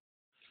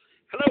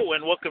Hello,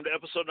 and welcome to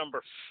episode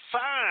number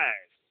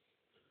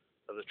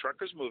 5 of the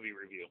Truckers Movie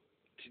Review.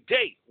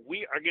 Today,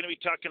 we are going to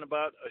be talking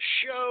about a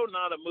show,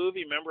 not a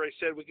movie. Remember, I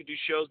said we could do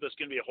shows, but it's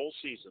going to be a whole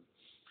season,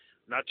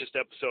 not just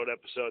episode.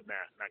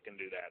 Nah, not going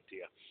to do that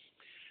to you.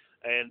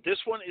 And this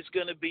one is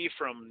going to be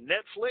from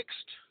Netflix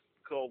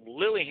called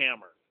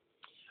Lilyhammer.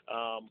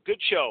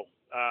 Good show.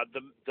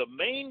 The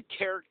main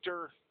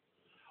character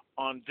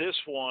on this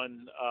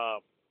one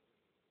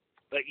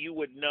that you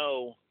would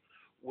know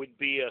would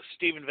be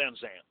Steven Van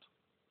Zandt.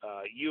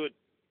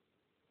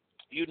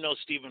 You'd know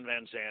Steven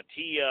Van Zandt.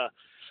 He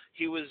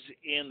was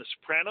in The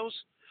Sopranos,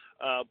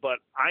 but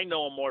I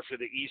know him more for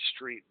the E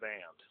Street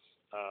Band.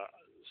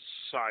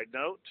 Side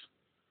note: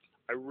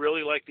 I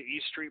really like the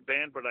E Street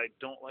Band, but I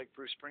don't like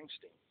Bruce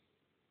Springsteen.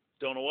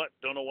 Don't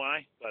know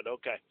why, but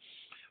okay.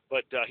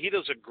 But he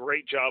does a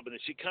great job in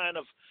this. He kind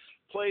of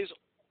plays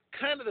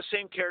kind of the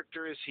same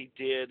character as he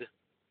did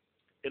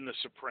in The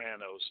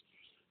Sopranos.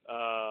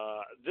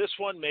 This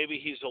one, maybe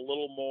he's a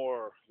little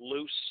more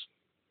loose,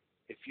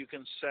 if you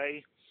can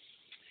say.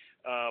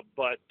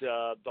 But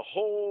the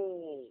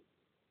whole,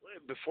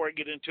 before I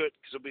get into it,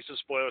 because there'll be some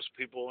spoilers for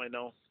people I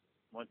know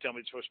want to tell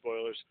me it's for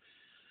spoilers.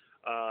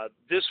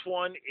 This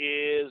one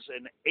is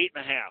an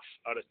 8.5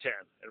 out of 10.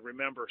 And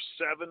remember,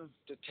 7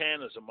 to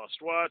 10 is a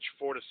must watch,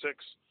 4 to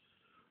 6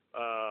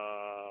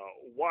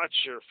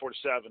 watch, or 4 to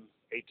 7,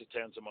 8 to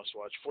 10 is a must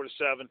watch, 4 to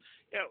 7,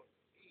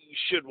 you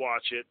should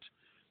watch it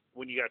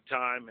when you got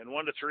time, and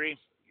 1 to 3,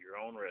 your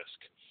own risk.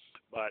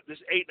 But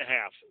this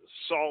 8.5,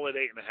 solid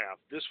 8.5.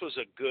 This was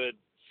a good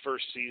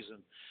first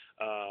season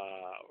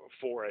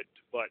for it.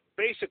 But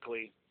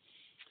basically,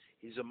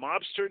 he's a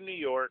mobster in New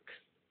York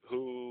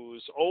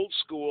who's old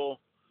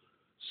school.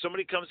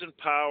 Somebody comes in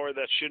power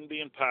that shouldn't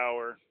be in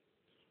power,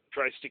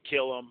 tries to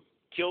kill him,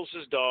 kills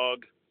his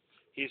dog.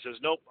 He says,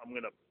 nope, I'm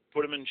going to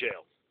put him in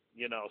jail.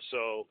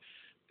 So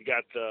you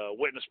got the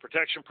witness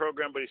protection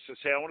program, but he says,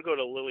 hey, I want to go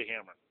to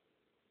Lilyhammer.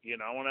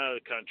 I want out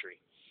of the country.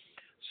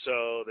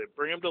 So they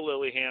bring him to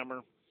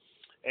Lilyhammer,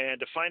 and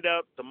to find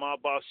out the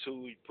mob boss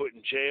who he put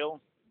in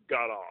jail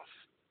got off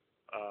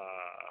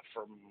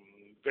for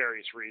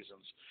various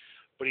reasons.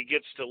 But he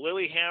gets to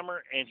Lilyhammer,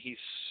 and he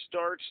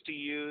starts to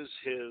use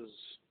his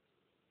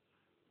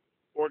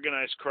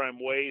organized crime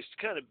ways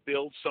to kind of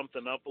build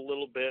something up a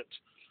little bit,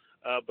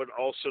 but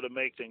also to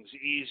make things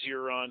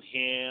easier on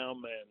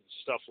him and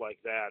stuff like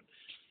that.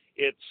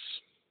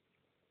 It's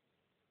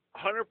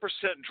 100%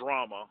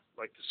 drama,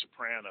 like The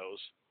Sopranos,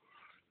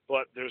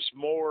 but there's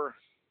more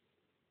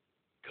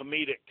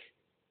comedic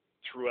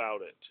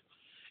throughout it.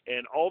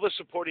 And all the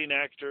supporting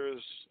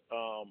actors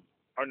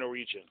are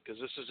Norwegian, because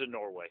this is in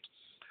Norway.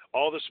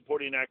 All the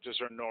supporting actors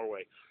are in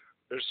Norway.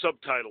 There's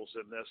subtitles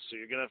in this, so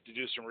you're going to have to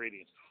do some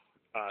reading.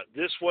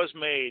 This was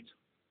made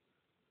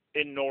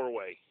in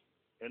Norway,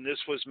 and this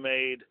was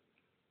made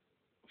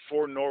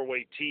for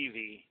Norway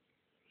TV,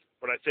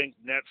 but I think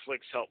Netflix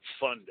helped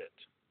fund it,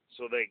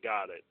 so they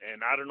got it.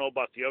 And I don't know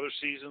about the other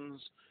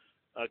seasons,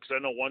 because I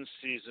know one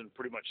season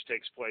pretty much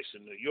takes place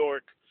in New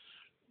York,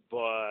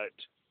 but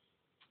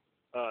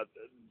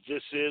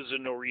this is a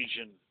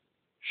Norwegian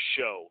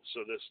show,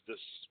 so this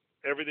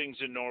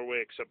everything's in Norway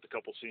except a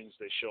couple scenes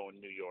they show in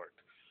New York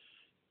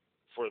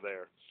for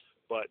there.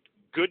 But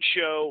good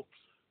show.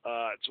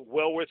 It's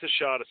well worth a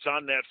shot. It's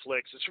on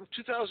Netflix. It's from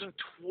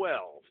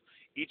 2012.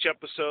 Each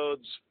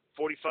episode's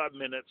 45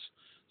 minutes,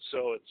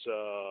 so it's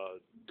a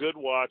good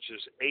watch.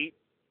 There's 8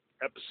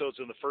 episodes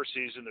in the first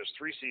season. There's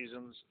 3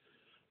 seasons.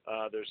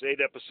 There's 8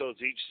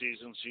 episodes each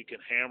season, so you can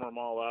hammer them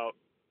all out,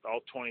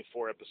 all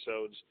 24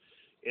 episodes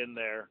in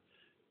there.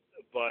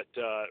 But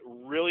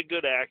really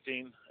good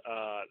acting.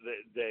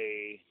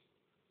 They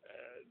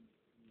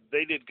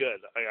did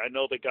good. I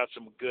know they got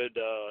some good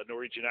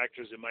Norwegian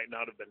actors that might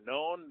not have been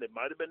known. They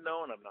might have been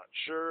known. I'm not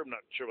sure. I'm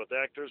not sure about the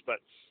actors,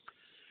 but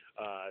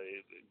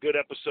good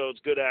episodes,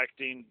 good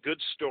acting,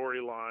 good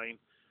storyline.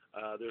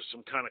 There's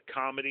some kind of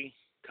comedy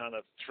kind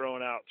of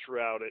thrown out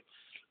throughout it.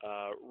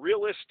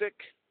 Realistic,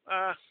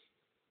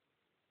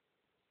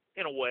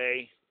 in a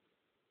way,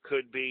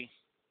 could be,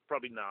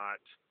 probably not,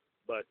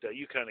 but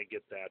you kind of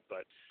get that.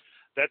 But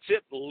that's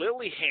it,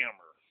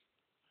 Lilyhammer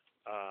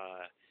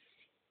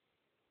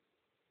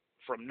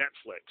from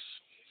Netflix.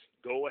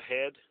 Go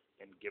ahead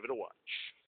and give it a watch.